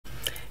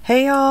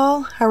Hey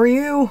y'all, how are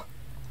you?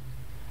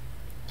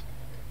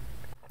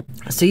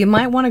 So you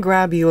might want to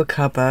grab you a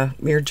cuppa,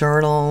 your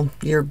journal,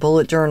 your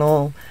bullet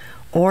journal,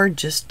 or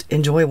just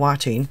enjoy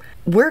watching.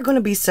 We're going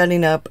to be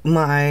setting up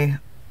my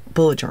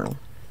bullet journal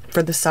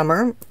for the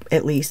summer,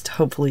 at least.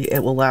 Hopefully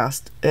it will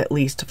last at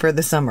least for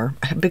the summer.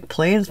 I have big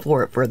plans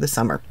for it for the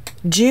summer.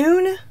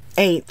 June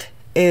 8th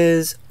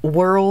is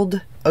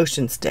World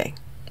Oceans Day.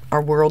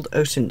 Our World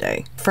Ocean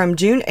Day. From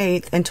June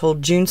 8th until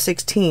June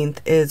 16th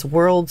is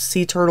World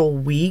Sea Turtle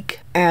Week,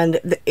 and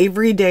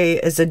every day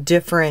is a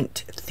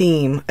different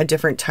theme, a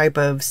different type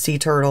of sea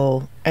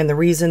turtle. And the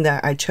reason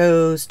that I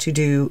chose to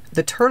do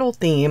the turtle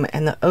theme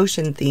and the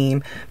ocean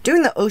theme,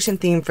 doing the ocean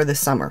theme for the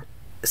summer.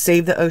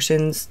 Save the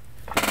Oceans.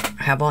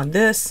 I have on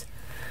this.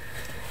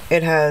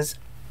 It has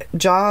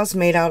jaws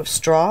made out of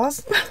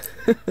straws.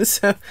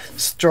 So,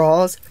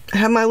 straws. I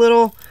have my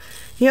little,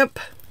 yep,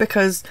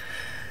 because,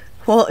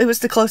 well, it was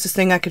the closest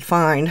thing I could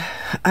find,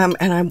 and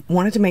I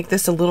wanted to make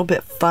this a little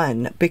bit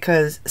fun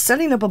because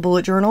setting up a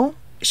bullet journal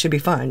should be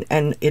fun,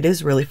 and it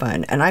is really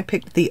fun. And I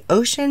picked the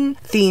ocean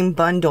theme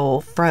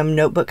bundle from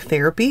Notebook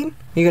Therapy.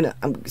 You're gonna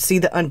see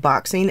the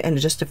unboxing in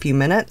just a few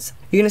minutes.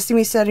 You're gonna see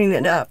me setting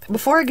it up.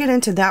 Before I get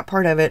into that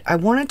part of it, I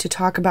wanted to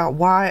talk about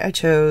why I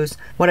chose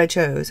what I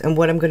chose and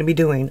what I'm going to be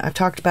doing. I've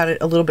talked about it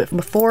a little bit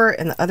before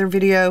in the other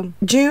video.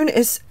 June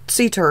is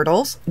sea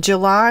turtles,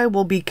 July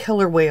will be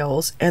killer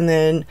whales, and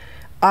then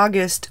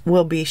August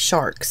will be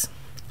sharks.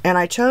 And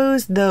I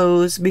chose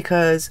those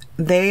because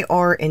they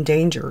are in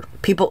danger.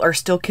 People are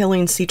still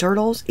killing sea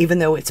turtles, even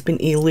though it's been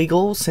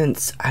illegal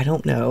since, I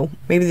don't know,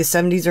 maybe the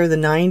 70s or the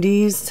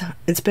 90s.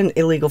 It's been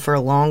illegal for a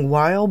long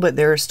while, but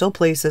there are still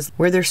places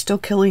where they're still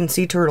killing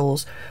sea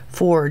turtles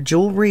for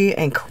jewelry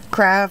and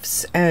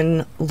crafts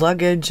and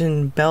luggage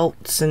and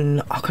belts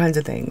and all kinds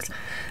of things.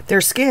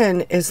 Their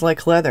skin is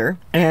like leather,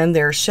 and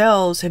their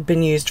shells have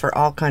been used for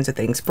all kinds of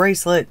things.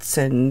 Bracelets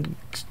and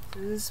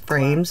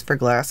frames for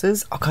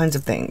glasses, all kinds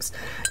of things,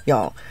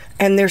 y'all.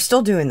 And they're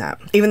still doing that,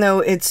 even though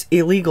it's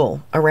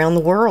illegal around the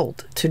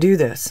world to do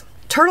this.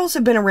 Turtles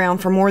have been around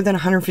for more than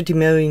 150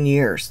 million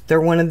years. They're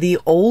one of the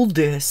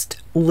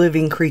oldest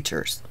living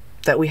creatures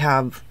that we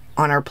have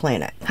on our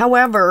planet.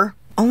 However,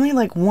 only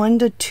like 1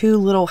 to 2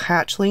 little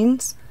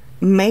hatchlings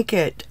make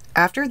it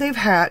after they've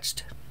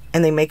hatched,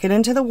 and they make it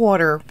into the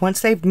water.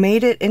 Once they've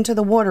made it into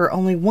the water,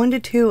 only 1 to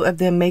 2 of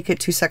them make it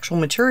to sexual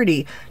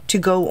maturity to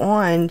go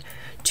on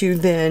to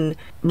then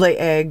lay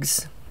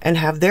eggs and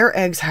have their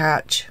eggs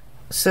hatch.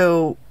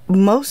 So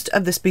most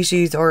of the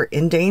species are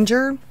in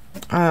danger.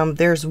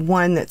 There's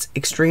one that's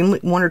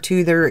one or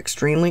two that are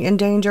extremely in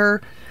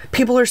danger.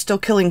 People are still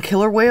killing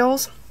killer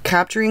whales,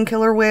 capturing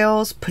killer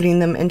whales, putting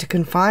them into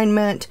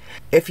confinement.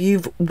 If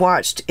you've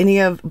watched any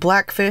of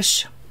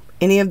Blackfish,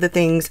 any of the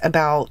things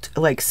about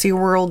like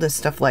SeaWorld and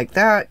stuff like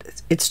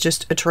that, it's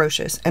just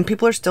atrocious. And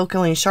people are still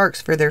killing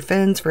sharks for their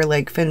fins, for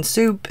like fin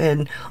soup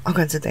and all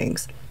kinds of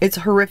things. It's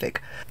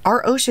horrific.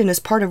 Our ocean is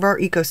part of our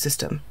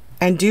ecosystem,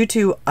 and due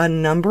to a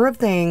number of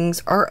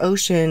things, our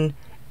ocean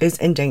is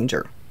in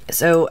danger.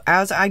 So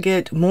as I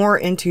get more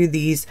into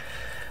these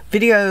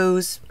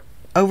videos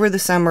over the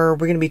summer,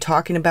 we're going to be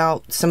talking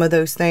about some of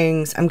those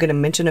things. I'm going to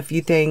mention a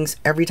few things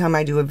every time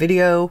I do a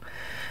video.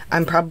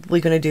 I'm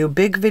probably going to do a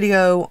big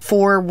video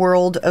for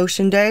World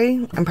Ocean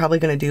Day. I'm probably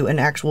going to do an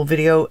actual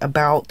video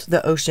about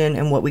the ocean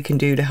and what we can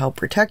do to help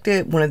protect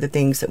it. One of the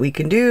things that we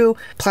can do,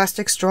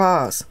 plastic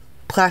straws,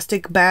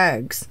 plastic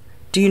bags.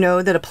 Do you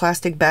know that a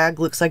plastic bag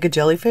looks like a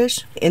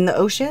jellyfish in the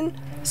ocean?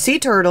 Sea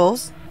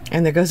turtles,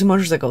 and there goes a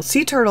motorcycle.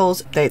 Sea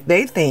turtles,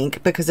 they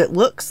think because it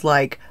looks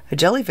like a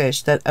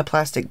jellyfish that a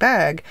plastic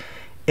bag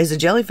is a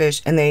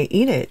jellyfish, and they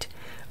eat it.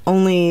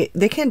 Only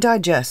they can't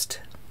digest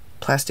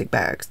plastic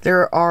bags.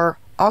 There are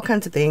all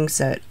kinds of things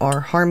that are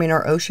harming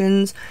our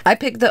oceans. I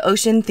picked the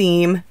ocean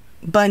theme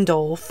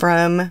bundle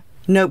from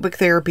Notebook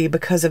Therapy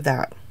because of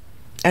that.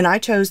 And I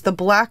chose the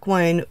black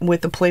one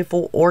with the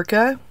playful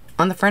orca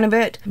on the front of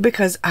it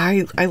because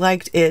I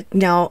liked it.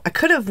 Now, I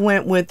could have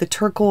went with the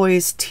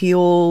turquoise,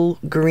 teal,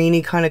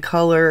 greeny kind of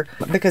color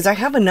because I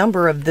have a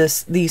number of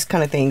these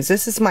kind of things.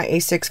 This is my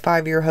A6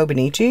 5-year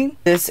Hobonichi.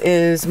 This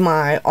is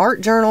my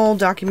art journal,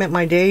 document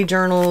my day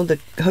journal, the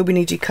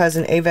Hobonichi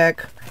Cousin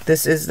Avec.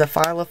 This is the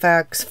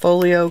Filofax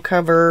folio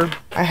cover.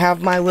 I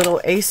have my little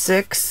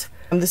A6.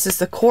 This is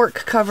the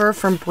cork cover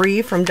from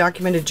Bree from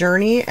Documented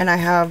Journey, and I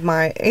have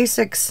my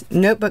A6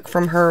 notebook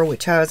from her,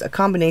 which has a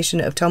combination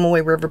of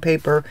Tomoe River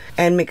paper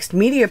and mixed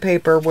media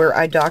paper where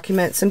I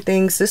document some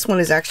things. This one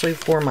is actually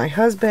for my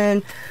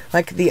husband.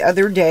 Like the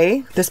other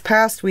day, this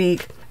past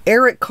week,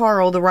 Eric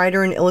Carle, the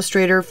writer and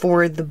illustrator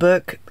for the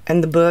book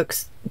and the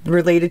books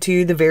related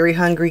to The Very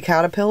Hungry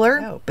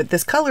Caterpillar. Oh, but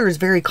this color is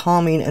very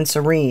calming and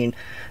serene.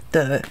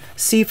 The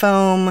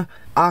seafoam,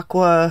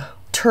 aqua,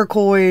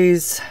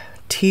 turquoise,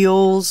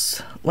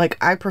 teals, like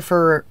I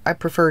prefer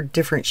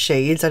different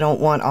shades. I don't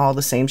want all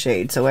the same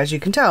shade. So as you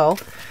can tell,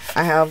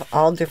 I have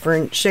all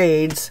different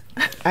shades.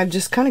 I've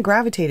just kind of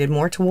gravitated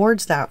more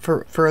towards that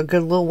for a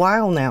good little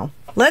while now.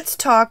 Let's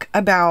talk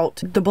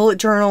about the bullet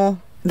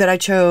journal that I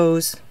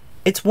chose.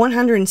 It's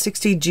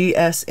 160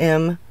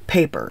 GSM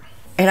paper.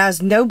 It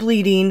has no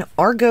bleeding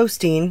or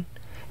ghosting.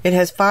 It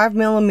has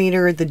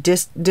 5mm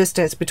the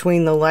distance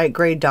between the light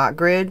gray dot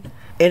grid.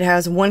 It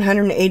has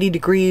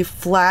 180-degree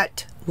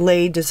flat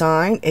lay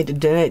design.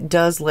 It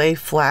does lay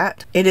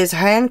flat. It is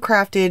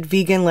handcrafted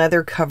vegan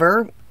leather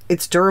cover.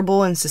 It's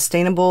durable and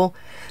sustainable.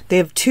 They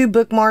have 2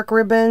 bookmark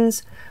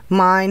ribbons.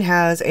 Mine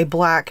has a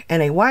black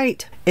and a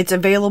white. It's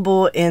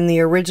available in the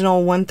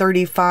original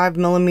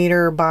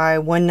 135mm by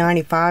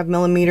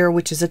 195mm,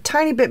 which is a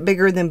tiny bit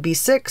bigger than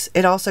B6.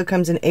 It also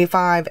comes in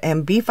A5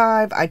 and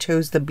B5. I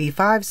chose the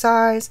B5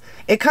 size.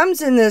 It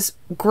comes in this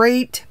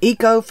great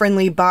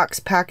eco-friendly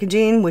box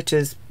packaging, which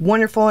is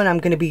wonderful, and I'm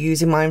going to be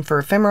using mine for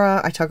ephemera.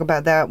 I talk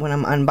about that when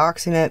I'm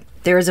unboxing it.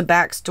 There is a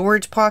back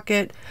storage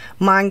pocket.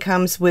 Mine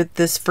comes with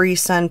this free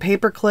sun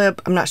paper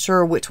clip. I'm not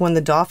sure which one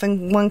the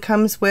dolphin one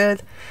comes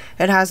with.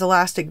 It has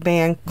elastic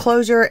band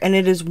closure, and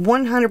it is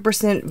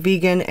 100%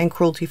 vegan and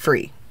cruelty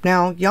free.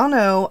 Now, y'all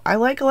know I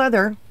like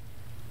leather.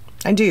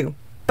 I do.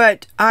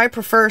 But I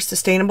prefer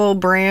sustainable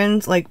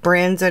brands, like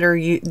brands that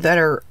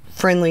are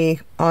friendly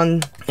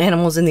on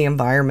animals and the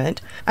environment.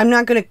 I'm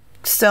not going to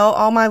sell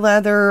all my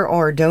leather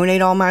or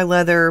donate all my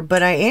leather,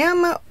 but I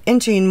am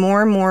inching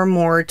more and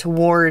more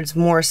towards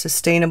more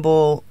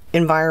sustainable,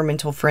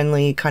 environmental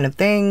friendly kind of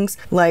things.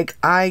 Like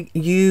I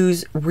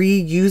use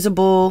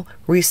reusable,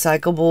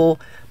 recyclable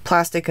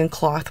plastic and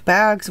cloth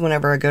bags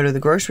whenever I go to the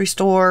grocery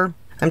store.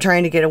 I'm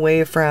trying to get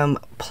away from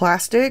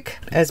plastic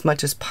as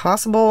much as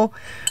possible.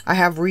 I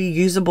have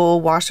reusable,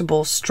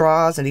 washable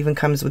straws. It even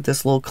comes with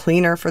this little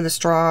cleaner for the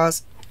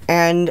straws.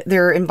 And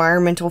they're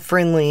environmental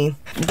friendly.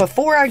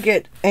 Before I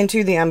get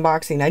into the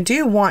unboxing, I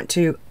do want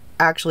to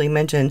actually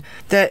mention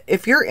that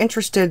if you're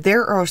interested,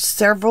 there are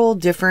several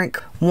different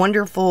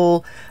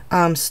wonderful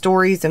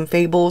stories and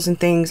fables and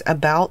things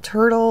about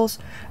turtles.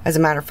 As a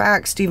matter of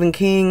fact, Stephen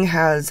King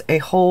has a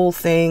whole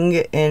thing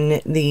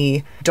in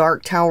the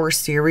Dark Tower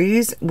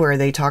series where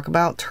they talk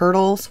about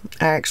turtles.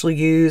 I actually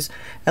use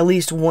at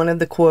least one of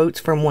the quotes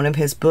from one of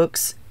his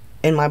books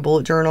in my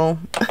bullet journal.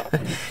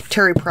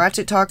 Terry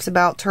Pratchett talks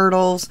about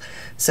turtles.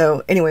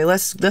 So anyway,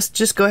 let's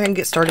just go ahead and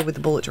get started with the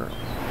bullet journal.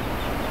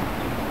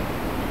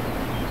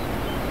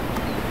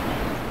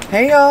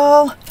 Hey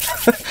y'all!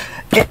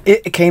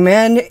 It came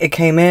in.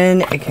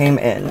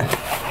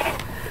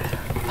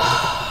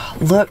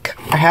 Look,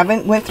 I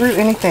haven't went through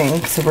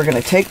anything, so we're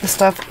gonna take the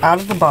stuff out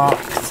of the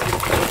box.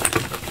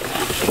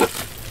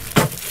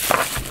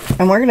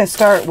 And we're gonna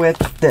start with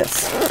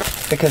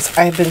this, because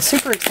I've been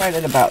super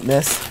excited about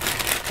this.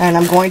 And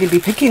I'm going to be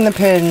picking the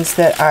pins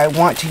that I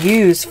want to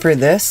use for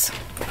this.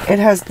 It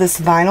has this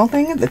vinyl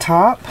thing at the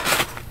top.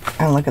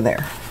 And look at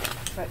there.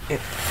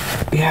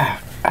 Yeah,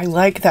 I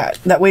like that.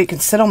 That way it can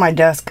sit on my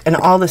desk and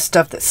all the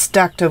stuff that's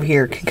stacked over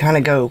here can kind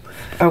of go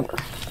over.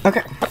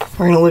 Okay,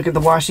 we're going to look at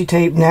the washi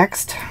tape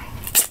next.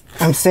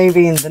 I'm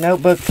saving the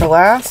notebook for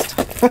last.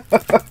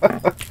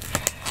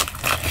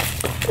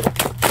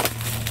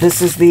 This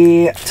is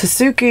the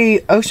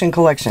Tsuki Ocean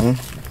Collection.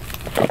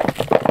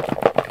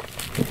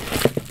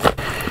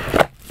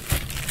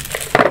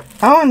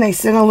 Oh, and they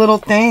sent a little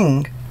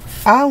thing.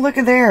 Oh, look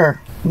at there.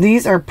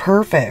 These are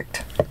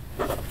perfect.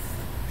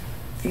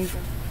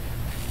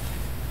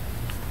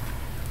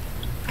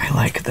 I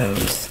like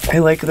those. I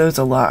like those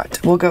a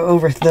lot. We'll go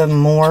over them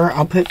more.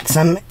 I'll put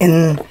some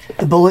in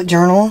the bullet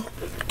journal.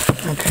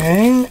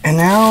 Okay, and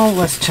now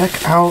let's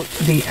check out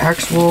the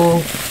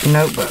actual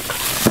notebook.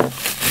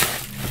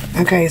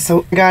 Okay,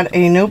 so I got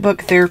a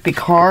notebook therapy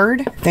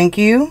card. Thank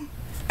you.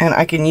 And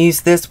I can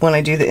use this when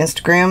I do the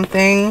Instagram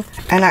thing.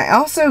 And I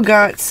also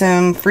got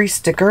some free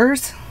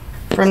stickers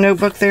from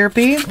Notebook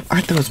Therapy.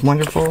 Aren't those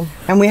wonderful?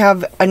 And we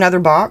have another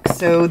box.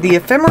 So the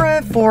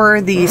ephemera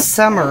for the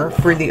summer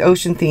for the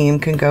ocean theme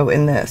can go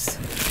in this.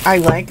 I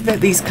like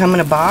that these come in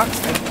a box.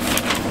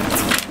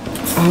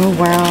 Oh,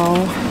 wow.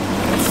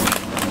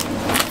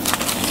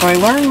 So I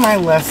learned my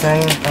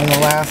lesson from the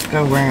last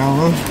go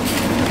round.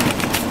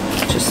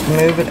 Just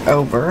move it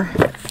over.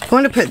 I'm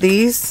going to put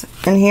these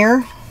in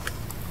here.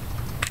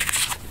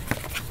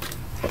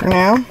 For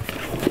now.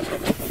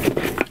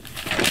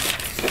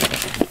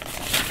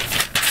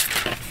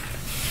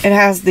 It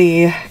has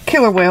the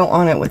killer whale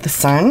on it with the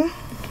sun.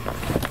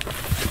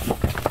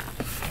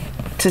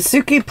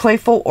 Tsuki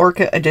Playful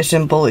Orca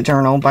Edition Bullet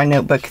Journal by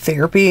Notebook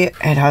Therapy.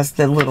 It has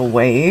the little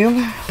wave.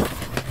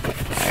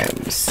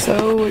 I'm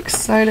so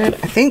excited.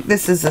 I think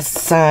this is a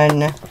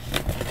sun.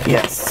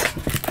 Yes.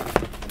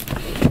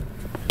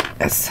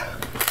 Yes.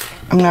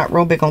 I'm not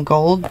real big on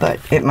gold,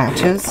 but it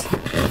matches.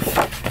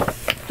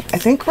 I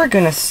think we're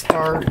going to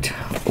start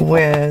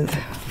with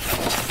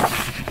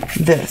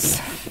this.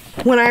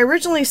 When I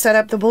originally set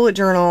up the bullet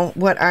journal,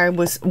 what I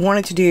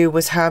wanted to do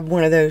was have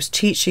one of those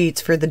cheat sheets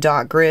for the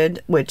dot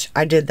grid, which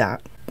I did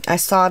that. I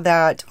saw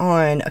that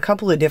on a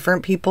couple of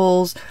different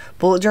people's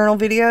bullet journal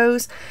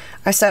videos.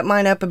 I set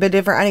mine up a bit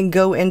different. I didn't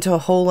go into a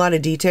whole lot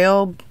of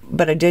detail,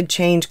 but I did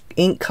change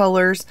ink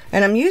colors.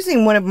 And I'm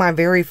using one of my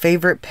very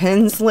favorite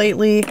pens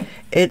lately.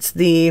 It's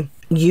the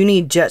You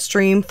need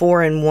Jetstream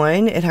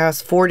 4-in-1. It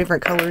has 4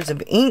 different colors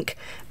of ink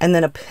and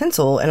then a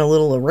pencil and a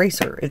little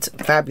eraser. It's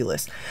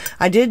fabulous.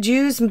 I did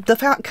use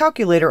the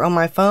calculator on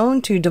my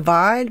phone to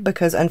divide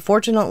because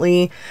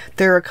unfortunately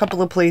there are a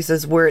couple of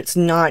places where it's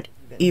not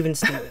even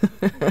Steven.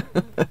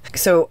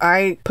 So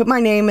I put my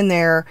name in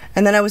there,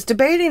 and then I was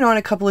debating on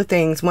a couple of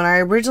things. When I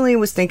originally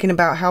was thinking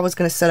about how I was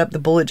going to set up the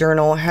bullet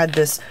journal, I had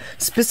this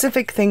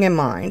specific thing in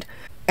mind.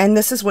 And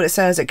this is what it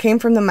says. It came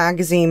from the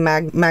magazine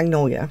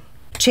Magnolia.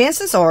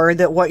 Chances are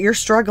that what you're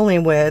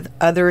struggling with,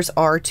 others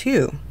are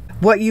too.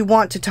 What you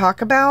want to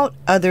talk about,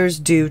 others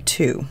do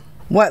too.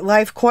 What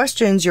life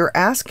questions you're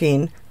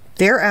asking,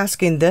 they're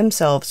asking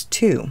themselves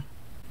too.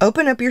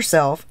 Open up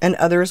yourself and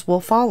others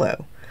will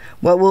follow.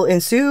 What will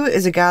ensue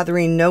is a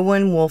gathering no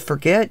one will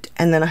forget,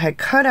 and then I had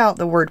cut out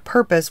the word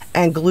purpose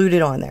and glued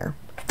it on there.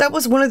 That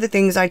was one of the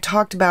things I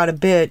talked about a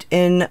bit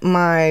in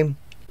my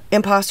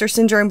imposter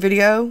syndrome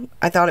video.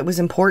 I thought it was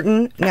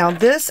important. Now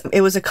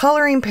it was a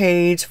coloring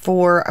page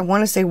for, I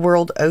want to say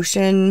World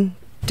Ocean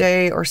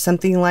Day or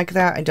something like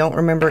that. I don't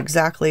remember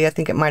exactly. I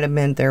think it might have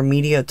been their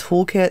media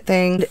toolkit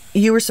thing.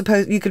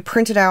 You could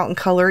print it out and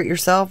color it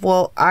yourself.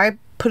 Well, I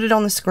put it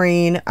on the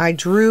screen, I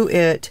drew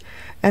it,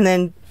 and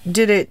then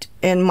did it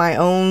in my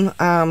own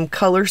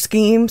color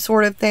scheme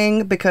sort of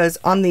thing, because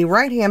on the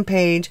right hand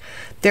page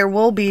there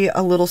will be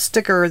a little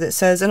sticker that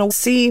says, "In a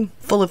sea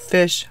full of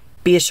fish,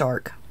 be a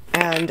shark."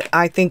 And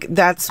I think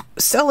that's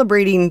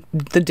celebrating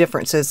the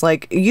differences.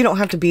 Like, you don't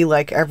have to be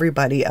like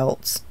everybody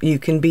else. You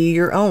can be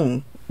your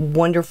own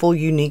wonderful,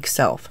 unique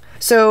self.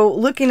 So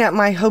looking at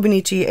my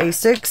Hobonichi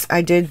A6,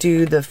 I did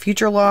do the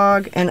future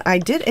log, and I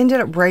did end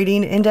up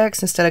writing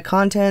index instead of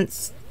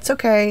contents. It's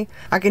okay.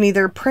 I can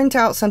either print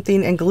out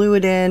something and glue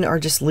it in or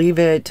just leave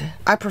it.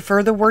 I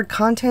prefer the word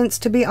contents,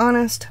 to be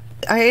honest.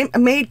 I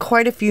made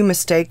quite a few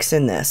mistakes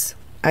in this.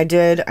 I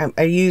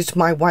used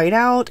my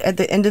whiteout. At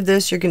the end of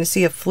this, you're going to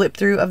see a flip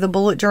through of the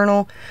bullet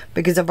journal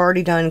because I've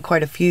already done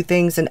quite a few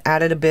things and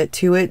added a bit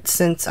to it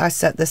since I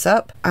set this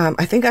up.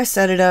 I think I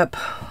set it up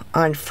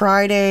on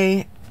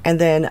Friday, and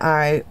then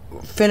I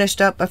finished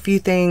up a few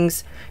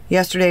things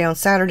yesterday on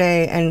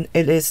Saturday, and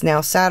it is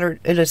now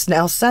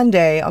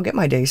Sunday. I'll get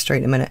my days straight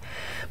in a minute.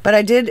 But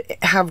I did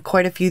have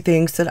quite a few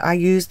things that I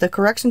used the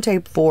correction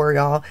tape for,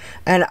 y'all,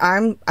 and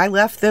I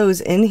left those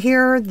in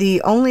here.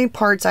 The only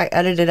parts I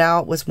edited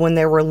out was when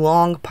there were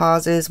long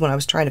pauses when I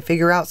was trying to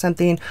figure out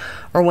something,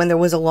 or when there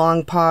was a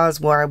long pause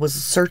where I was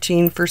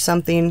searching for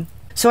something.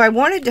 So I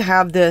wanted to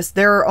have this.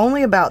 There are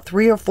only about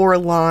 3 or 4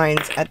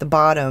 lines at the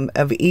bottom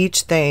of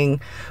each thing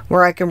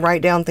where I can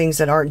write down things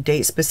that aren't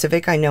date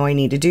specific I know I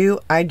need to do.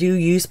 I do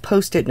use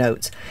post-it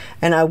notes,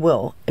 and I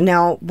will.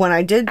 Now, when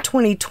I did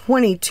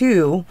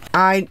 2022,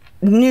 I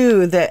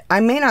knew that I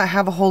may not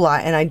have a whole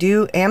lot, and I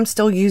am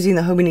still using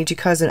the Hobonichi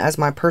Cousin as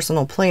my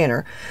personal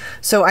planner.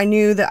 So I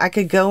knew that I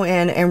could go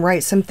in and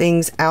write some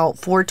things out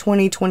for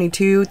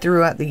 2022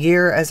 throughout the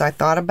year as I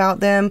thought about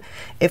them,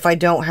 if I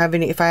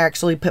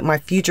actually put my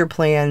future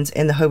plans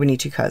in the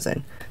Hobonichi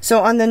Cousin.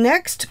 So on the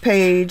next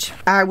page,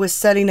 I was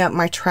setting up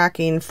my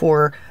tracking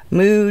for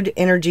mood,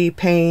 energy,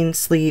 pain,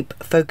 sleep,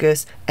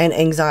 focus, and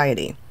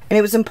anxiety. And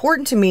it was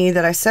important to me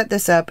that I set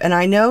this up, and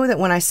I know that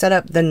when I set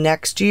up the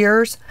next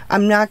year's,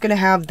 I'm not going to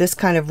have this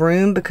kind of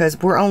room because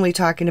we're only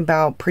talking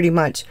about pretty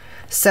much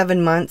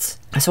 7 months.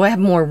 So I have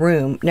more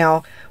room.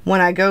 Now,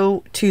 when I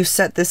go to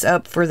set this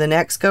up for the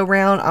next go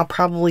round, I'll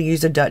probably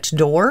use a Dutch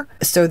door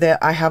so that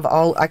I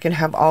can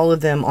have all of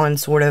them on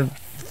sort of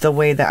the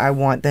way that I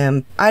want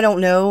them. I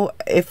don't know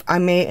if I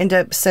may end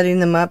up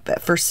setting them up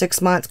for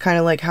 6 months, kind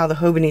of like how the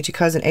Hobonichi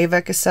Cousin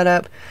Avec is set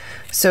up,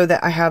 so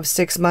that I have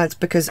 6 months,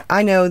 because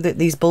I know that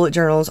these bullet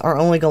journals are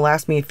only gonna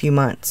last me a few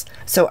months.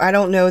 So I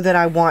don't know that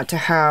I want to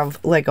have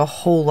like a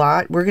whole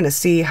lot. We're gonna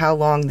see how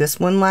long this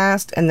one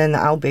lasts, and then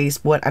I'll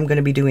base what I'm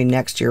gonna be doing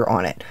next year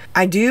on it.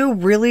 I do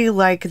really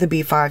like the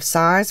B5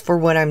 size for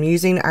what I'm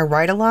using. I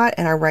write a lot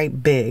and I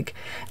write big.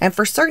 And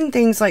for certain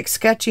things like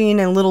sketching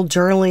and little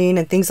journaling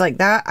and things like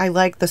that, I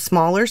like the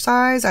smaller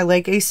size. I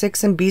like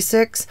A6 and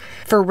B6.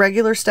 For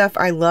regular stuff,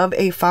 I love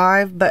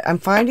A5, but I'm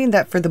finding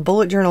that for the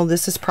bullet journal,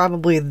 this is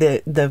probably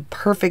the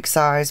perfect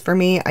size for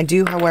me. I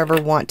do,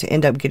 however, want to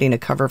end up getting a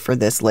cover for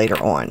this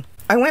later on.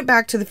 I went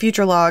back to the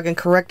future log and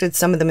corrected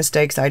some of the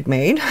mistakes I'd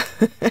made,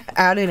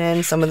 added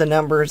in some of the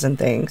numbers and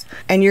things.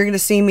 And you're going to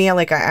see me,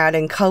 like, I add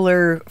in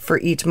color for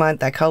each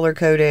month. I color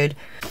coded.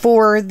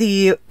 For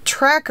the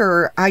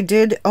tracker, I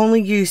did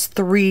only use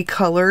 3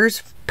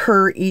 colors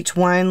per each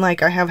one.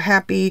 Like, I have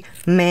happy,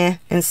 meh,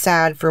 and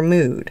sad for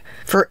mood.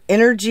 For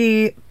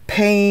energy,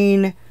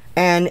 pain,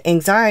 and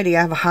anxiety,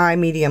 I have a high,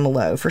 medium,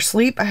 low. For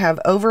sleep, I have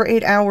over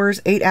 8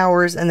 hours, 8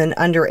 hours, and then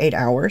under 8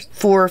 hours.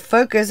 For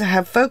focus, I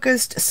have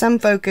focused, some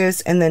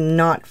focus, and then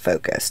not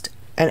focused.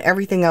 And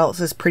everything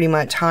else is pretty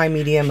much high,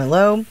 medium, and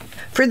low.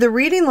 For the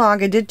reading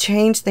log, I did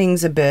change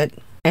things a bit.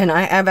 And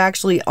I have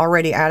actually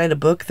already added a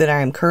book that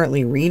I am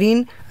currently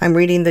reading. I'm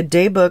reading the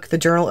day book, The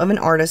Journal of an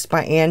Artist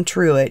by Anne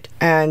Truitt,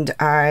 and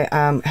I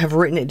have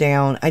written it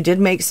down. I did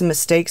make some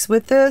mistakes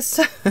with this,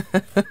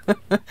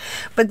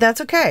 but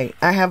that's okay.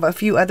 I have a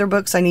few other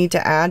books I need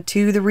to add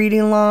to the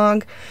reading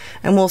log,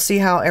 and we'll see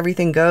how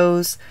everything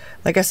goes.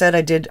 Like I said,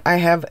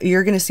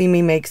 you're going to see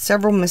me make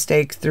several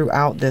mistakes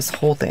throughout this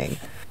whole thing.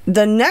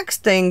 The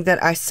next thing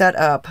that I set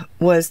up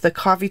was the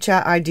coffee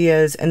chat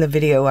ideas and the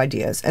video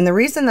ideas. And the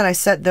reason that I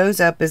set those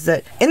up is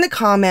that in the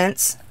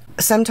comments,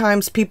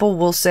 sometimes people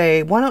will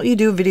say, why don't you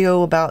do a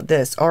video about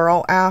this? Or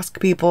I'll ask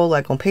people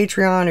like on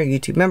Patreon or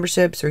YouTube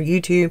memberships or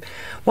YouTube,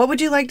 what would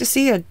you like to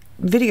see a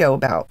video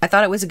about? I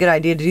thought it was a good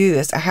idea to do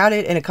this. I had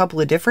it in a couple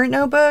of different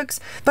notebooks,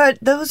 but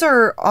those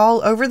are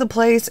all over the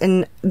place,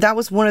 and that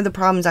was one of the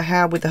problems I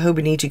had with the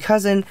Hobonichi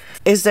Cousin,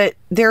 is that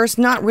there's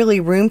not really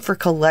room for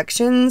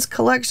collections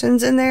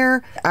in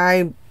there.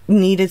 I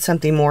needed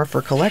something more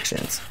for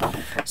collections.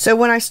 So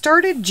when I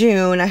started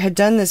June, I had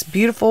done this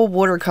beautiful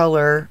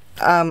watercolor,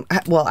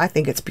 well, I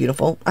think it's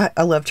beautiful.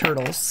 I love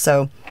turtles.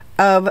 So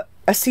of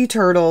a sea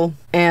turtle,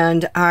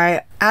 and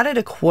I added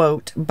a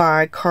quote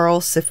by Carl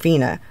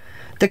Safina.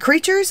 The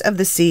creatures of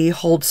the sea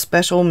hold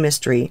special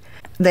mystery.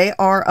 They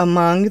are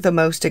among the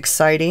most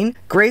exciting,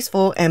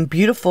 graceful, and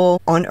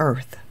beautiful on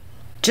earth.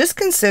 Just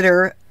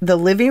consider the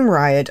living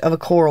riot of a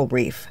coral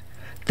reef,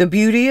 the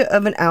beauty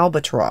of an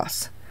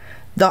albatross,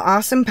 the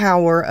awesome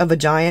power of a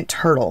giant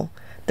turtle,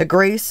 the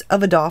grace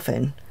of a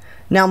dolphin.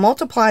 Now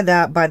multiply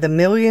that by the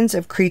millions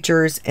of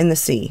creatures in the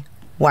sea.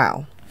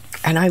 Wow.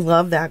 And I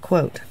love that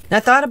quote. And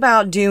I thought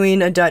about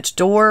doing a Dutch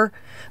door,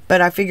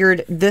 but I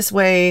figured this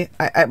way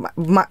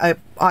I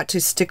ought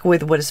to stick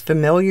with what is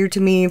familiar to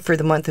me for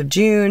the month of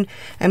June.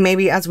 And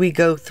maybe as we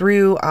go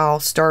through, I'll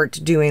start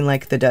doing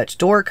like the Dutch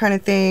door kind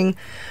of thing.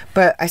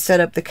 But I set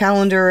up the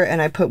calendar and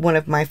I put one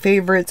of my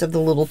favorites of the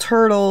little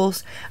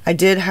turtles. I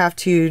did have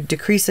to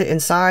decrease it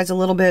in size a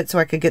little bit so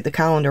I could get the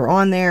calendar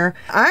on there.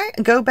 I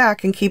go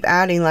back and keep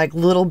adding like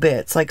little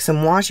bits, like some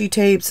washi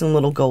tapes and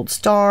little gold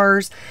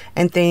stars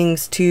and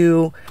things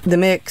to the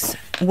mix.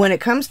 When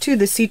it comes to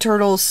the sea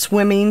turtles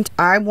swimming,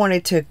 I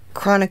wanted to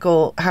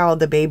chronicle how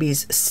the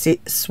babies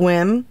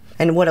swim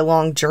and what a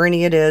long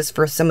journey it is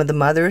for some of the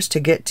mothers to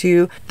get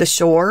to the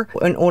shore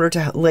in order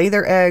to lay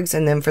their eggs,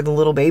 and then for the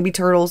little baby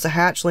turtles, the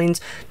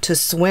hatchlings, to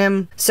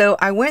swim. So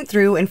I went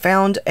through and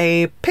found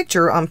a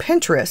picture on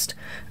Pinterest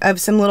of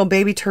some little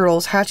baby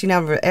turtles hatching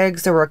out of their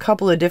eggs. There were a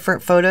couple of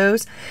different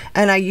photos,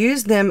 and I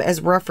used them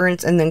as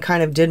reference and then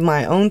kind of did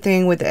my own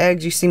thing with the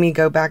eggs. You see me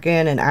go back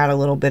in and add a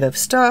little bit of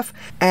stuff,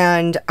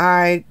 and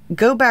I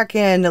go back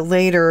in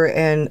later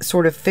and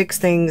sort of fix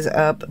things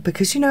up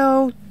because, you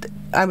know,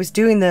 I was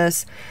doing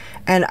this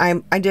and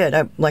I did,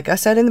 like I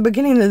said in the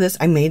beginning of this,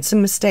 I made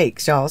some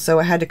mistakes, y'all, so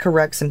I had to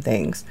correct some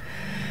things.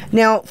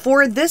 Now,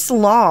 for this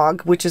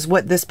log, which is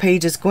what this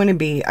page is going to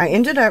be, I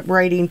ended up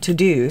writing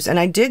to-dos, and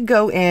I did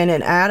go in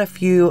and add a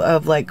few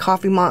of like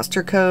Coffee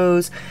Monster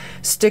Co's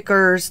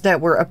stickers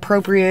that were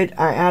appropriate.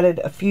 I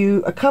added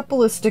a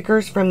couple of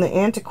stickers from the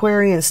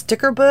Antiquarian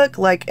sticker book,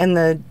 like in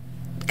the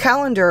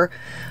calendar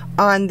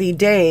on the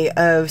day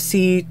of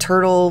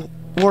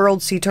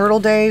World Sea Turtle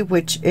Day,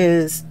 which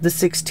is the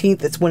 16th.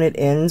 That's when it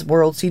ends.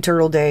 World Sea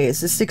Turtle Day is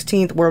the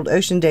 16th. World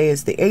Ocean Day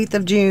is the 8th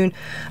of June.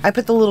 I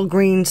put the little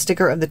green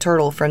sticker of the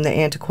turtle from the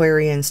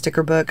Antiquarian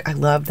sticker book. I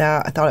love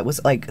that. I thought it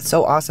was like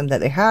so awesome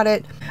that they had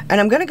it.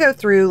 And I'm going to go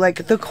through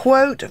like the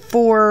quote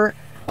for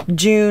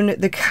June.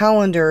 The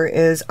calendar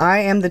is,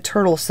 I am the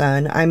turtle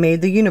son. I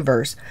made the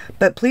universe.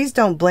 But please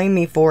don't blame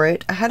me for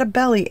it. I had a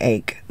belly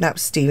ache. That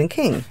was Stephen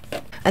King.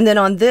 And then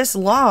on this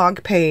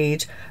log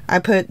page, I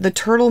put the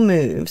turtle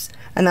moves.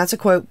 And that's a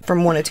quote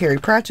from one of Terry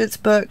Pratchett's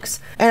books.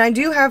 And I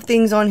do have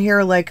things on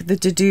here like the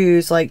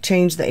to-dos, like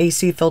change the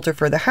AC filter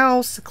for the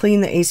house,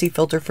 clean the AC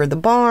filter for the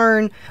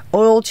barn,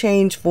 oil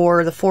change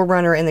for the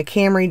 4Runner and the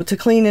Camry, to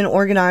clean and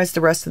organize the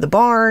rest of the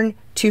barn,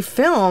 to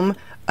film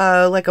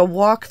like a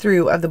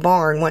walkthrough of the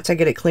barn once I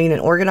get it clean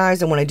and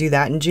organized. I want to do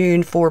that in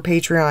June for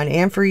Patreon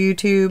and for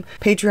YouTube.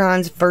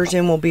 Patreon's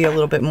version will be a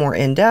little bit more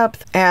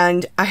in-depth.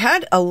 And I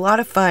had a lot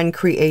of fun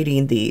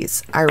creating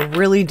these. I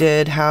really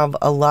did have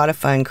a lot of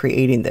fun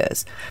creating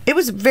this. It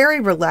was very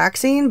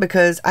relaxing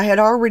because I had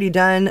already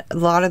done a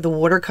lot of the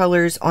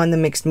watercolors on the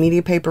mixed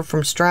media paper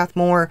from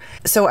Strathmore.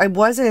 So I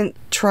wasn't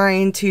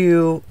trying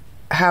to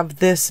have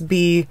this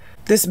be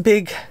this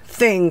big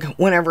thing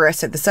whenever I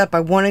set this up. I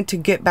wanted to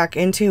get back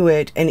into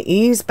it and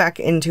ease back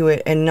into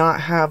it and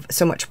not have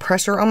so much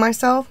pressure on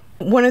myself.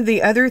 One of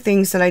the other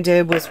things that I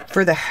did was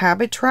for the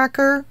habit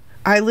tracker,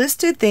 I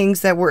listed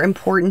things that were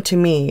important to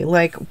me.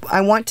 Like,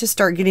 I want to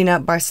start getting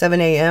up by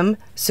 7 a.m.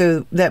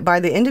 so that by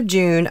the end of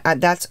June,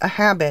 that's a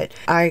habit.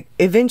 I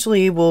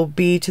eventually will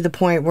be to the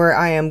point where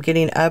I am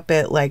getting up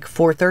at like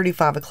 4:30,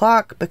 5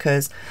 o'clock,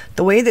 because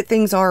the way that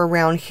things are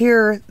around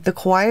here, the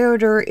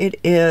quieter it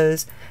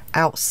is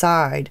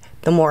outside,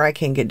 the more I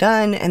can get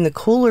done, and the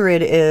cooler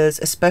it is,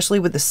 especially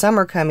with the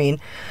summer coming.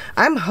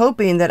 I'm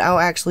hoping that I'll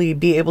actually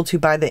be able to,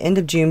 by the end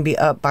of June, be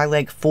up by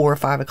like 4 or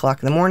 5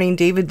 o'clock in the morning.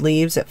 David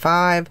leaves at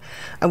 5.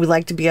 I would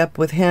like to be up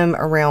with him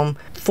around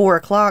 4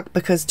 o'clock,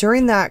 because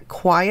during that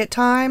quiet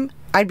time,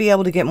 I'd be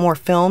able to get more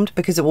filmed,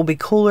 because it will be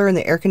cooler and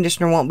the air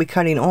conditioner won't be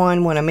cutting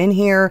on when I'm in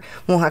here.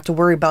 Won't have to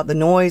worry about the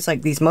noise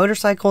like these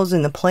motorcycles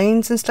and the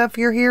planes and stuff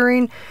you're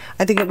hearing.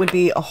 I think it would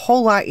be a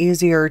whole lot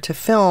easier to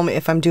film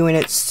if I'm doing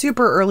it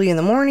super early in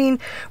the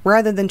morning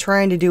rather than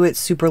trying to do it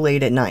super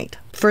late at night.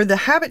 For the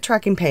habit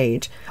tracking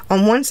page,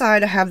 on one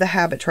side I have the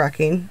habit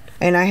tracking,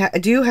 and I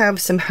do have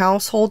some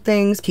household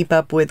things, keep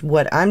up with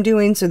what I'm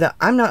doing so that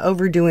I'm not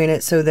overdoing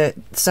it, so that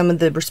some of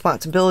the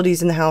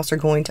responsibilities in the house are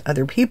going to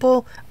other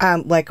people.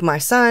 Like my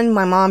son,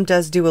 my mom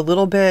does do a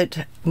little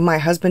bit. My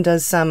husband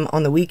does some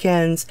on the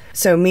weekends.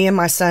 So me and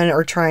my son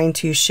are trying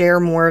to share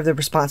more of the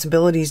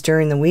responsibilities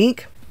during the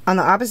week. On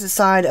the opposite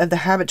side of the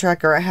habit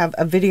tracker, I have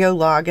a video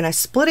log, and I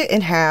split it in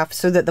half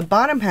so that the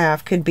bottom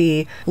half could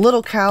be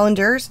little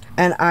calendars,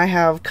 and I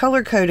have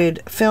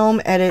color-coded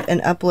film, edit, and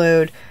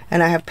upload,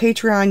 and I have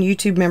Patreon,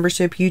 YouTube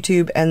membership,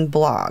 YouTube, and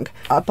blog.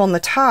 Up on the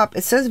top,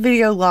 it says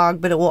video log,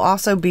 but it will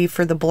also be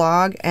for the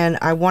blog, and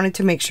I wanted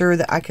to make sure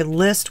that I could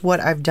list what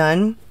I've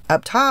done.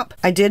 Up top,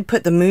 I did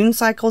put the moon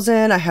cycles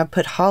in. I have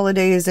put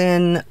holidays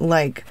in,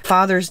 like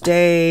Father's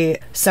Day,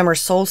 summer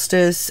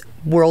solstice,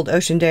 World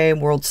Ocean Day,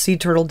 World Sea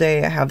Turtle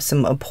Day. I have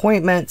some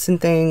appointments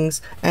and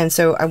things, and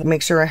so I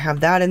make sure I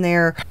have that in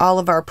there. All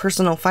of our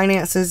personal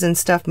finances and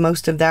stuff,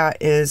 most of that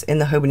is in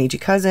the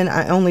Hobonichi Cousin.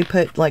 I only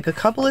put like a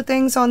couple of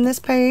things on this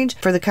page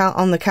for the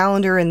on the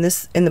calendar and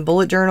this in the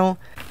bullet journal.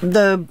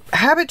 The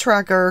habit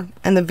tracker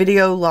and the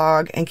video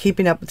log and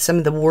keeping up with some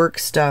of the work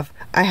stuff,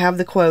 I have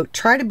the quote,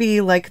 "Try to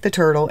be like the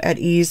turtle, at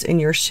ease in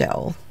your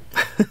shell."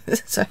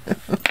 So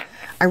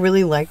I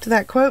really liked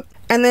that quote.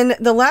 And then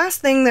the last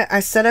thing that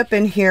I set up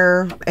in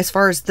here, as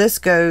far as this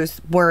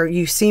goes, where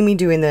you see me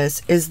doing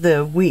this, is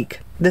the week.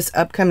 This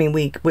upcoming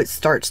week, which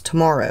starts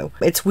tomorrow.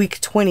 It's week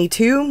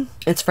 22.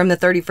 It's from the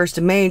 31st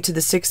of May to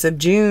the 6th of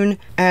June.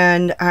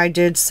 And I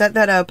did set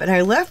that up, and I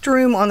left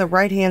room on the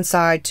right-hand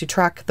side to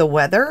track the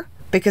weather,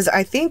 because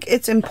I think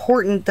it's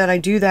important that I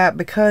do that,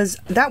 because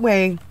that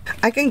way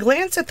I can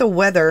glance at the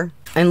weather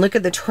and look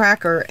at the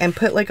tracker and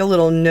put like a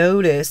little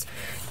notice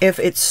if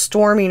it's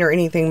storming or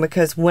anything,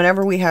 because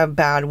whenever we have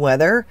bad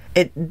weather,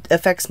 it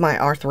affects my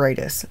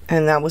arthritis.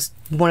 And that was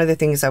one of the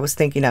things I was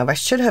thinking of. I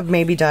should have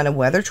maybe done a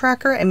weather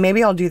tracker, and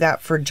maybe I'll do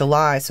that for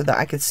July so that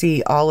I could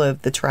see all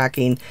of the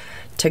tracking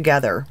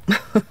together.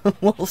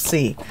 We'll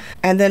see.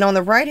 And then on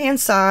the right hand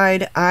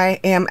side, I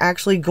am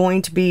actually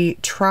going to be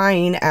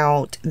trying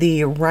out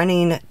the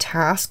running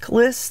task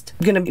list.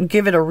 I'm gonna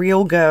give it a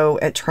real go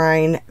at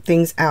trying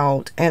things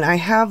out. And I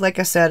have, like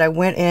I said, I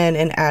went in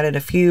and added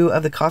a few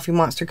of the Coffee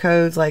Monster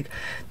codes. Like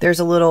there's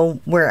a little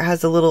where it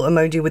has a little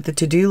emoji with the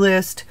to-do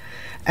list.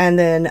 And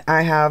then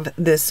I have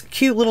this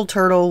cute little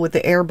turtle with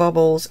the air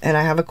bubbles, and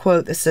I have a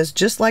quote that says,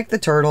 "Just like the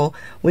turtle,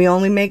 we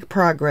only make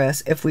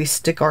progress if we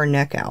stick our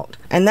neck out."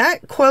 And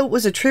that quote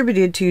was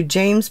attributed to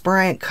James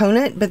Bryant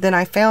Conant, but then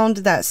I found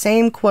that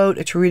same quote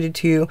attributed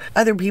to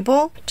other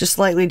people, just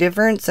slightly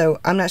different, so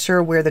I'm not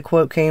sure where the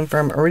quote came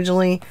from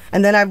originally.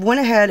 And then I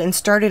went ahead and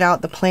started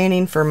out the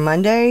planning for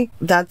Monday.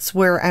 That's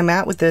where I'm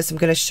at with this. I'm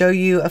going to show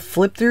you a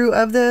flip through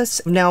of this.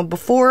 Now,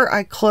 before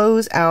I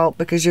close out,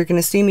 because you're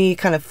going to see me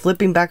kind of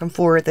flipping back and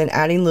forth and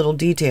adding little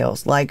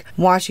details like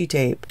washi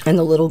tape and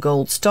the little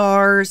gold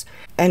stars,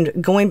 and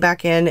going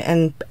back in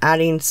and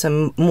adding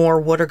some more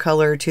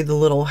watercolor to the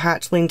little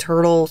hatchling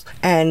turtles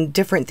and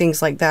different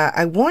things like that.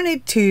 I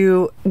wanted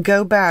to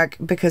go back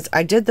because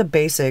I did the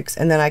basics,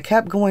 and then I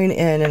kept going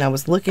in and I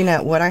was looking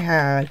at what I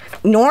had.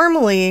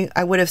 Normally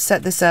I would have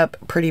set this up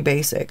pretty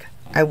basic.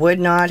 I would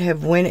not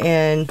have went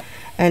in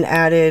and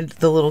added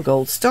the little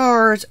gold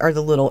stars or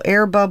the little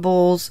air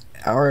bubbles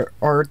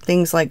or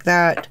things like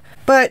that.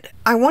 But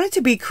I wanted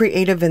to be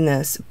creative in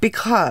this,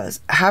 because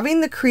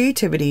having the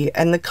creativity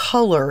and the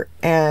color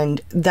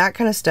and that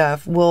kind of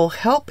stuff will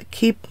help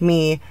keep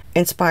me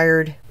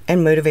inspired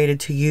and motivated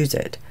to use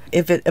it.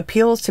 If it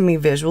appeals to me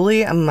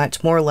visually, I'm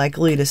much more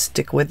likely to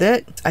stick with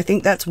it. I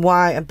think that's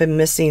why I've been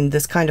missing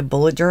this kind of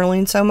bullet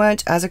journaling so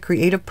much as a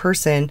creative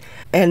person,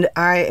 and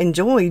I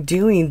enjoy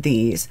doing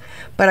these,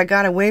 but I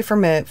got away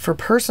from it for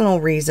personal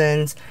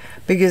reasons,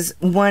 because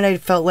one, I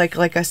felt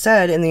like I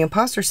said in the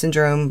imposter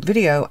syndrome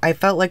video, I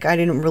felt like I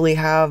didn't really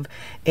have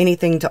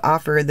anything to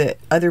offer that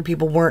other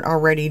people weren't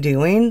already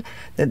doing,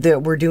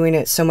 that were doing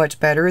it so much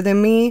better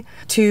than me.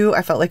 Two,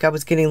 I felt like I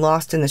was getting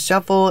lost in the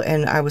shuffle,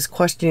 and I was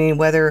questioning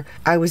whether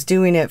I was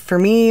doing it for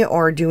me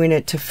or doing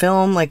it to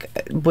film. Like,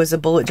 was a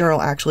bullet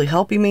journal actually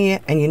helping me?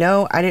 And you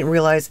know, I didn't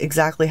realize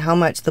exactly how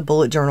much the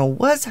bullet journal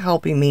was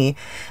helping me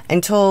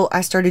until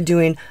I started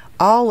doing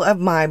all of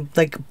my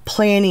like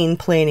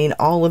planning,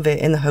 all of it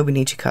in the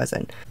Hobonichi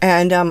Cousin.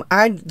 And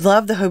I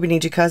love the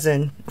Hobonichi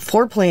Cousin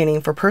for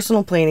planning, for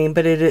personal planning,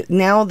 but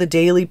now the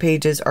daily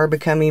pages are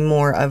becoming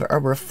more of a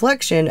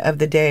reflection of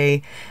the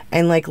day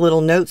and like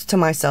little notes to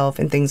myself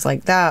and things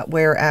like that.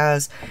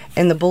 Whereas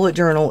in the bullet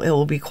journal, it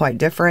will be quite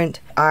different.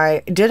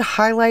 I did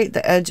highlight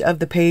the edge of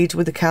the page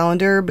with the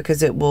calendar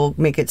because it will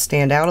make it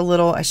stand out a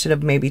little. I should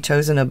have maybe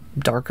chosen a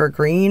darker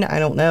green. I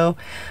don't know,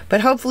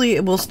 but hopefully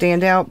it will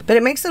stand out, but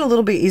it makes it a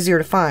little bit easier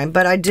to find.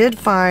 But I did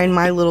find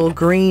my little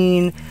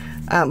green,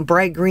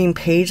 bright green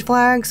page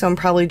flag, so I'm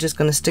probably just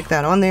going to stick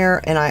that on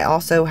there. And I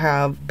also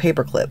have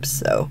paper clips.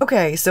 So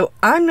okay, so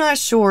I'm not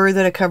sure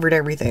that I covered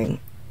everything,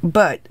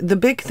 but the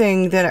big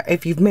thing that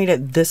if you've made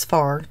it this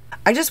far,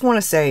 I just want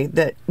to say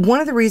that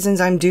one of the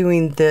reasons I'm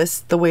doing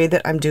this the way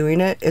that I'm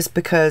doing it is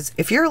because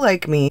if you're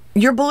like me,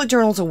 your bullet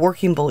journal is a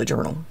working bullet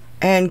journal.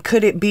 And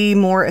could it be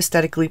more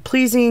aesthetically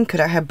pleasing? Could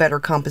I have better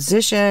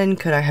composition?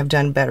 Could I have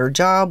done a better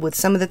job with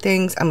some of the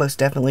things? I most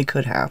definitely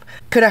could have.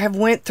 Could I have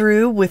went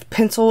through with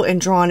pencil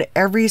and drawn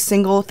every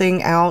single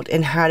thing out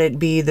and had it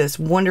be this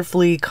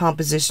wonderfully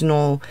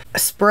compositional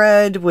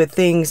spread with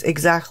things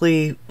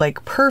exactly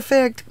like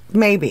perfect?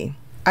 Maybe.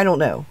 I don't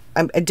know.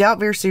 I doubt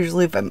very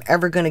seriously if I'm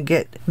ever going to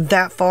get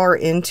that far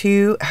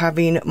into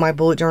having my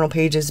bullet journal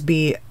pages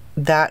be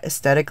that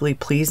aesthetically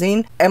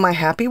pleasing. Am I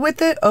happy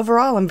with it?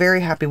 Overall, I'm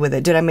very happy with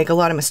it. Did I make a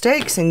lot of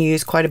mistakes and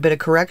use quite a bit of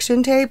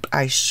correction tape?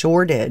 I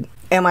sure did.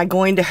 Am I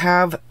going to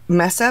have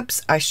mess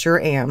ups? I sure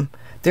am.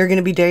 There are going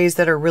to be days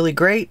that are really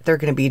great. There are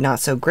going to be not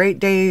so great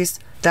days.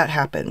 That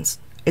happens.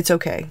 It's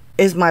okay.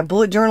 Is my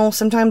bullet journal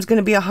sometimes going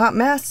to be a hot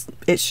mess?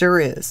 It sure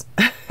is.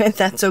 And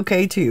that's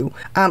okay too.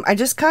 I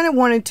just kind of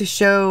wanted to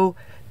show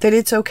that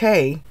it's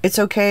okay. It's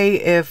okay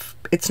if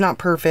it's not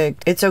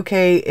perfect. It's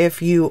okay if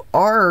you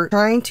are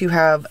trying to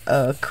have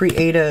a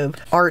creative,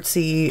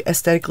 artsy,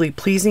 aesthetically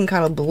pleasing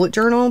kind of bullet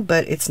journal,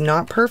 but it's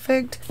not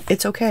perfect.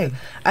 It's okay.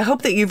 I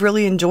hope that you've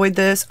really enjoyed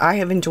this. I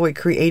have enjoyed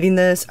creating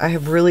this. I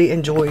have really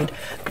enjoyed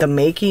the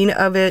making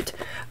of it.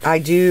 I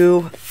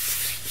do,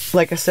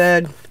 like I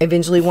said,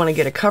 eventually want to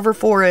get a cover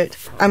for it.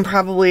 I'm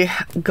probably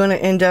gonna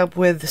end up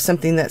with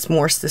something that's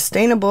more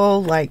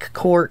sustainable, like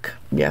cork.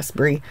 Yes,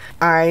 Brie.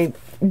 I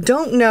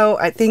don't know.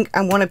 I think I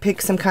want to pick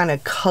some kind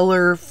of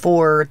color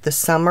for the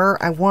summer.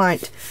 I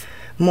want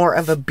more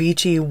of a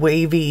beachy,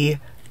 wavy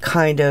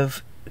kind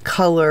of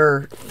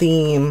color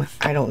theme.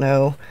 I don't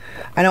know.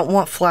 I don't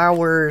want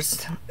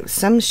flowers.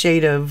 Some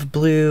shade of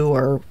blue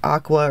or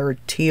aqua or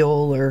teal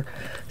or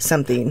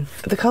something.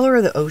 The color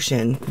of the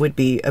ocean would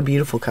be a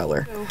beautiful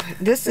color.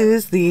 This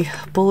is the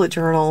bullet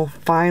journal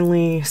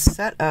finally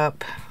set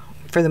up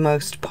for the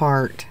most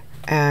part,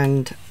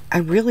 and I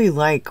really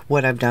like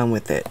what I've done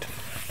with it.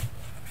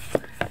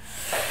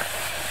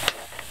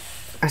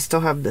 I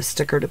still have the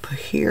sticker to put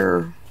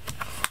here.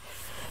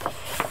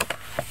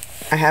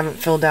 I haven't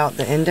filled out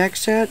the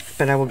index yet,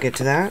 but I will get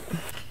to that.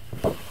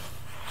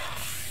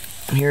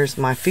 Here's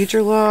my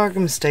feature log,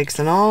 mistakes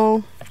and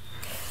all.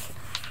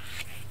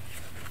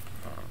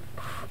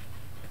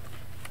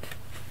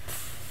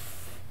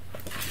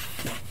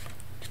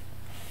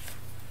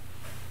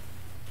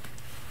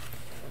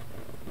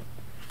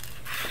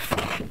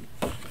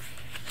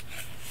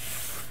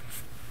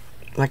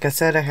 Like I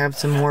said, I have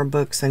some more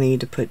books I need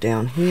to put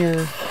down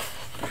here.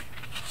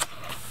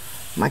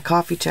 My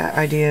coffee chat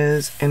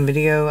ideas and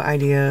video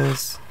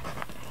ideas.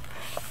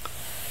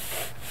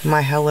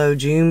 My Hello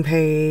June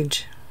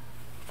page.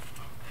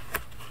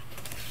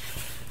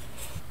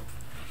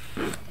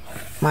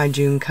 My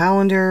June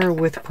calendar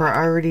with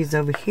priorities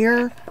over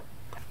here.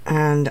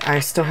 And I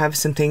still have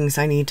some things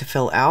I need to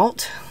fill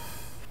out.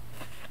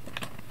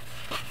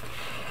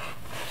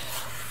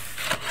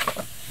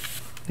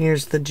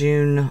 Here's the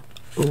June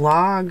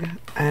log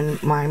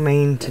and my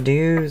main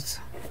to-dos.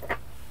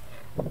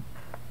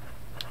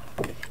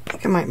 I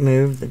think I might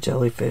move the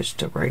jellyfish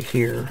to right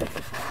here.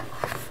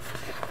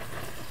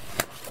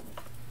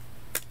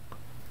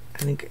 I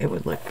think it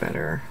would look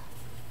better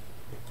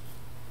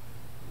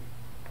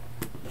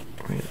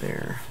right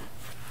there.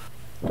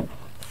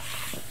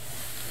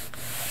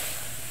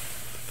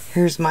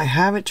 Here's my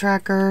habit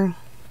tracker,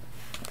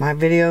 my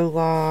video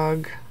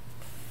log,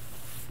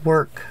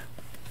 work.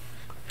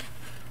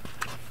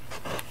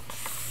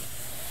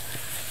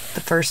 The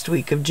first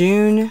week of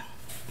June,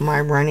 my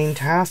running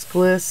task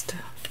list.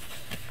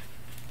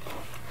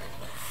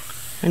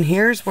 And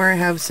here's where I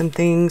have some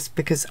things,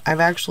 because I've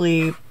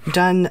actually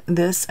done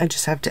this. I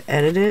just have to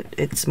edit it.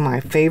 It's my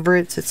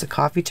favorites. It's a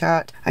coffee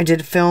chat. I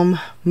did film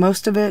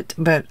most of it,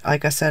 but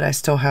like I said, I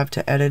still have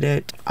to edit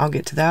it. I'll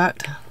get to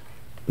that.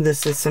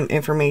 This is some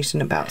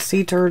information about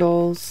sea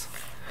turtles.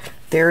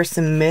 There are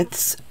some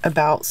myths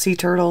about sea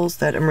turtles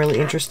that I'm really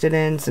interested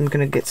in, so I'm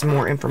going to get some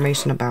more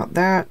information about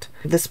that.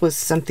 This was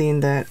something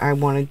that I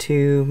wanted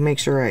to make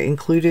sure I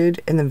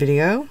included in the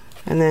video.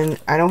 And then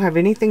I don't have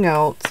anything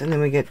else, and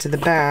then we get to the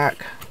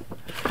back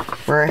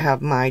where I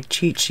have my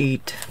cheat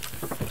sheet,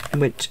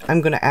 which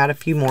I'm going to add a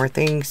few more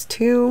things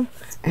to.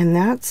 And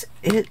that's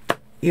it,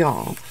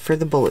 y'all, for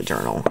the bullet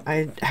journal.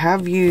 I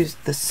have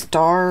used the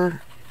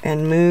star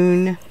and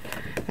moon.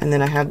 And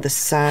then I have the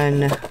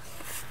sun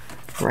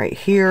right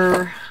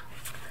here.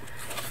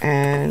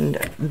 And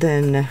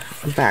then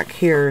back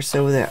here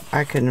so that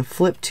I can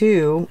flip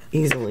to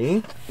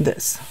easily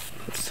this.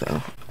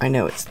 So I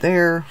know it's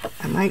there.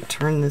 I might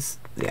turn this.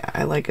 Yeah,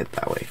 I like it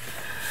that way.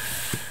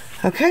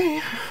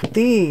 Okay,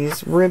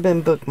 these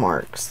ribbon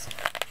bookmarks.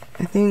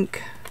 I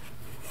think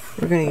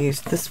we're going to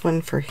use this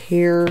one for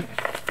here.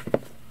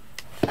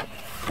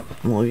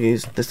 We'll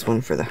use this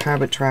one for the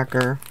habit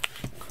tracker.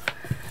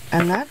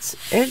 And that's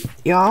it,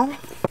 y'all.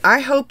 I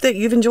hope that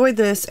you've enjoyed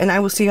this, and I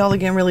will see y'all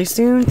again really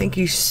soon. Thank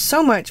you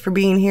so much for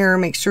being here.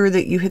 Make sure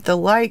that you hit the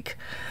like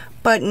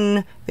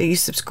button, that you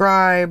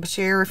subscribe,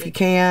 share if you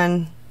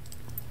can.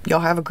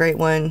 Y'all have a great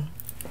one.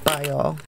 Bye, y'all.